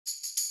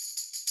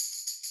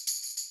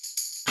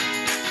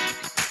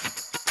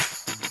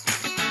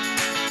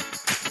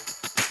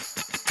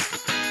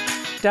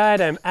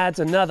Diadem adds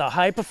another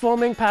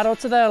high-performing paddle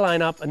to their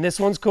lineup, and this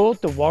one's called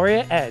the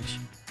Warrior Edge.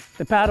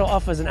 The paddle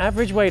offers an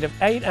average weight of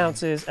 8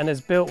 ounces and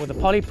is built with a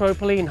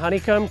polypropylene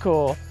honeycomb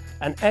core.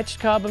 An etched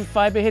carbon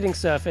fiber hitting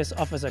surface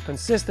offers a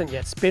consistent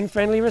yet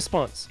spin-friendly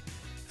response.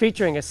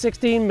 Featuring a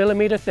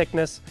 16mm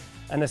thickness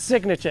and a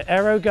signature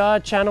Aero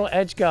guard channel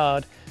edge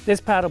guard,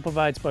 this paddle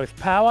provides both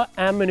power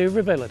and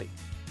maneuverability.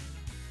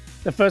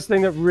 The first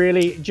thing that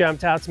really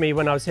jumped out to me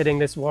when I was hitting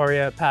this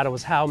Warrior paddle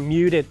was how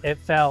muted it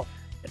felt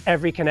at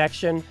every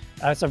connection.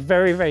 It's a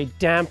very, very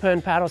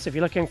dampened paddle, so if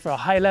you're looking for a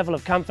high level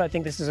of comfort, I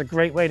think this is a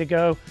great way to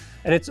go.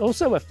 And it's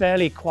also a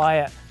fairly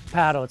quiet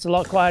paddle. It's a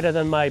lot quieter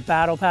than my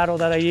battle paddle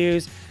that I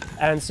use.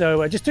 And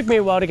so it just took me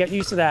a while to get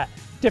used to that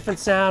different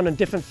sound and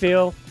different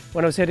feel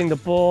when I was hitting the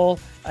ball.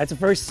 It's a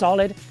very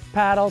solid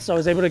paddle, so I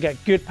was able to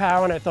get good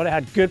power on it. I thought it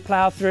had good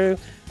plow through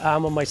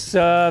on my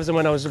serves, and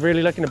when I was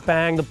really looking to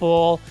bang the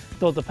ball, I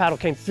thought the paddle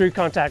came through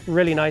contact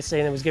really nicely,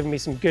 and it was giving me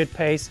some good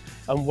pace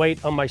and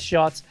weight on my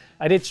shots.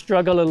 I did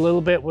struggle a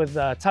little bit with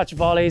touch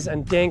volleys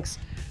and dinks,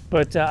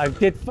 but I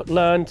did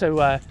learn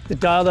to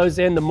dial those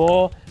in the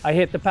more I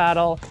hit the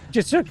paddle. It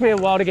just took me a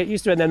while to get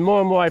used to it, and then more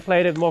and more I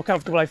played it, the more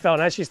comfortable I felt,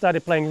 and I actually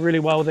started playing really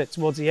well with it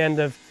towards the end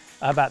of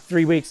about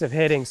 3 weeks of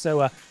hitting.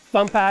 So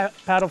fun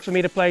paddle for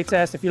me to play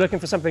test. If you're looking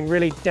for something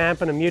really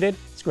damp and muted,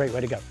 it's a great way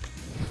to go.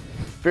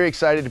 Very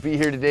excited to be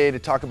here today to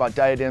talk about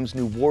Diadem's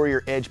new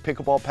Warrior Edge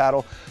pickleball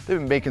paddle. They've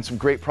been making some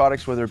great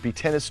products, whether it be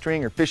tennis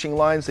string or fishing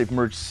lines. They've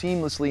merged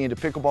seamlessly into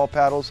pickleball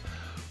paddles.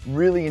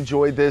 Really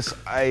enjoyed this.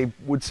 I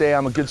would say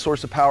I'm a good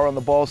source of power on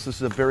the ball, so this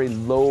is a very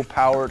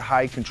low-powered,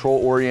 high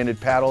control-oriented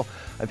paddle.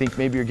 I think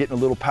maybe you're getting a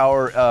little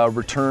power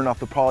return off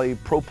the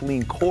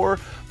polypropylene core,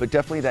 but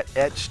definitely that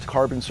etched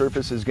carbon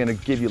surface is going to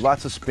give you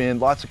lots of spin,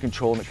 lots of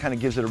control, and it kind of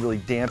gives it a really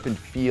dampened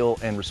feel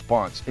and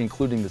response,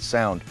 including the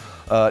sound.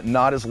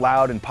 Not as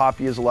loud and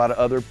poppy as a lot of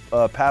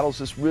other paddles.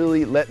 This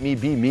really let me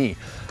be me.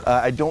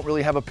 I don't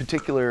really have a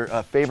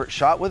particular favorite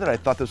shot with it. I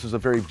thought this was a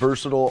very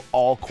versatile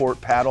all-court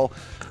paddle.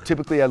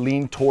 Typically I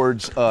lean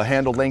towards a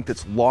handle length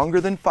that's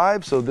longer than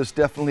 5, so this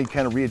definitely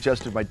kind of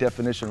readjusted my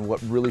definition of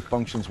what really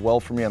functions well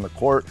for me on the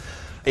court.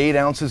 8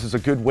 ounces is a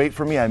good weight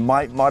for me. I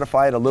might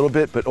modify it a little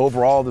bit, but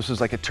overall this is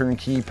like a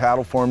turnkey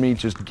paddle for me.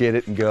 Just get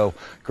it and go.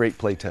 Great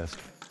play test.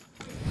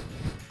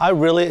 I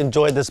really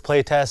enjoyed this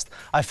play test.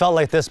 I felt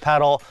like this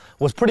paddle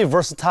was pretty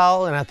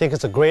versatile, and I think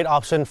it's a great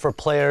option for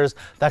players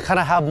that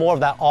kind of have more of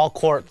that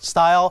all-court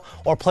style,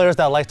 or players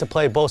that like to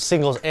play both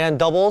singles and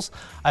doubles.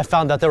 I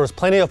found that there was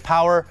plenty of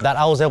power, that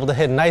I was able to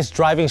hit nice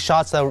driving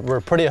shots that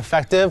were pretty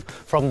effective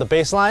from the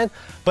baseline.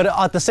 But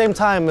at the same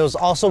time, it was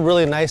also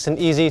really nice and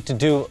easy to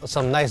do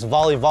some nice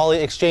volley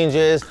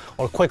exchanges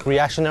or quick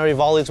reactionary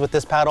volleys with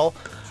this paddle.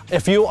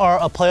 If you are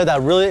a player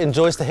that really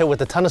enjoys to hit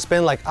with a ton of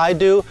spin like I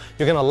do,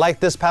 you're gonna like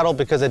this paddle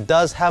because it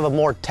does have a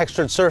more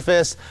textured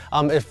surface.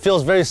 It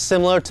feels very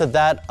similar to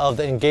that of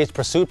the Engaged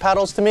Pursuit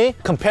paddles to me.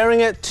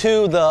 Comparing it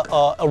to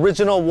the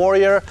original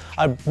Warrior,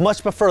 I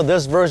much prefer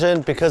this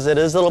version because it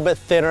is a little bit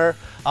thinner,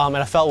 and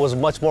I felt it was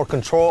much more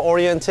control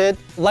oriented.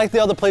 Like the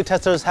other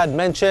playtesters had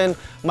mentioned,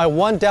 my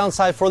one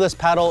downside for this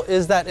paddle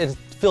is that it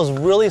feels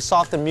really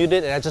soft and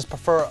muted, and I just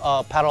prefer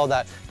a paddle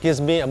that gives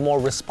me a more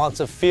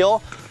responsive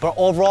feel. But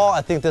overall,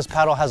 I think this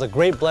paddle has a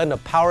great blend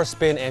of power,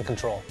 spin, and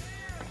control.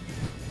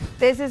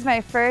 This is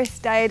my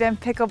first Diadem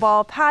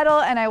pickleball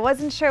paddle, and I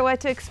wasn't sure what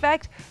to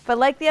expect, but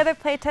like the other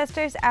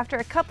playtesters, after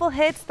a couple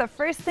hits, the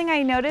first thing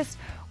I noticed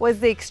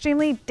was the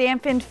extremely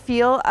dampened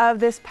feel of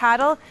this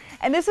paddle.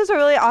 And this was a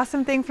really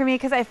awesome thing for me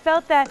because I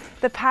felt that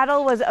the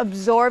paddle was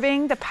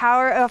absorbing the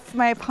power of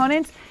my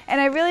opponents,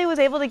 and I really was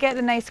able to get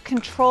a nice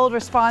controlled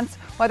response,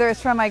 whether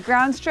it's from my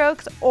ground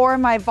strokes or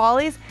my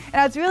volleys, and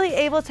I was really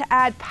able to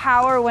add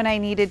power when I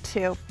needed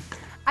to.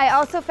 I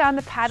also found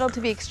the paddle to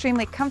be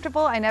extremely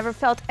comfortable. I never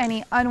felt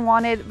any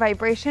unwanted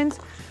vibrations.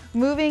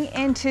 Moving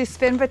into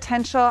spin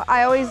potential,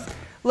 I always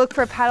look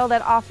for a paddle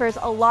that offers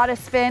a lot of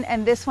spin,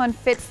 and this one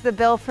fits the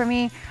bill for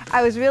me.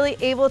 I was really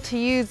able to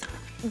use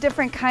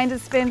different kinds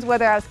of spins,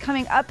 whether I was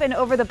coming up and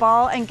over the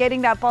ball and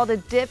getting that ball to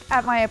dip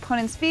at my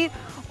opponent's feet,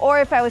 or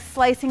if I was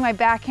slicing my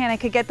backhand, I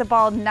could get the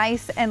ball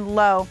nice and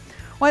low.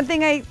 One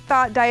thing I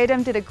thought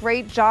Diadem did a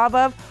great job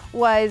of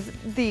was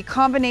the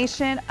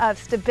combination of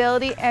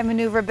stability and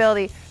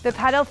maneuverability. The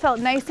paddle felt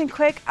nice and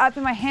quick up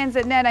in my hands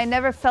at net. I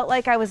never felt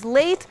like I was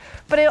late,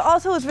 but it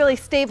also was really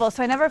stable,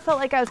 so I never felt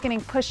like I was getting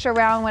pushed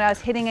around when I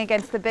was hitting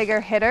against the bigger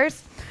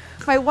hitters.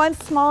 My one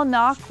small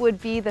knock would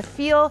be the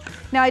feel.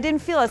 Now, I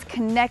didn't feel as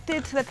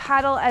connected to the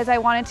paddle as I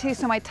wanted to,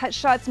 so my touch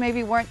shots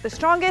maybe weren't the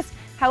strongest.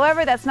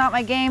 However, that's not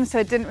my game, so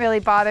it didn't really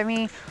bother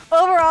me.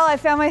 Overall, I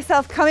found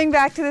myself coming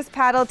back to this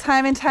paddle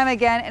time and time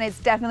again, and it's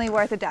definitely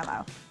worth a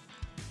demo.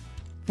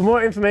 For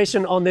more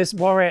information on this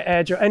Warrior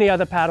Edge or any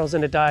other paddles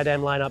in the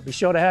Diadem lineup, be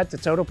sure to head to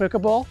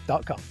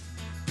totalpickleball.com.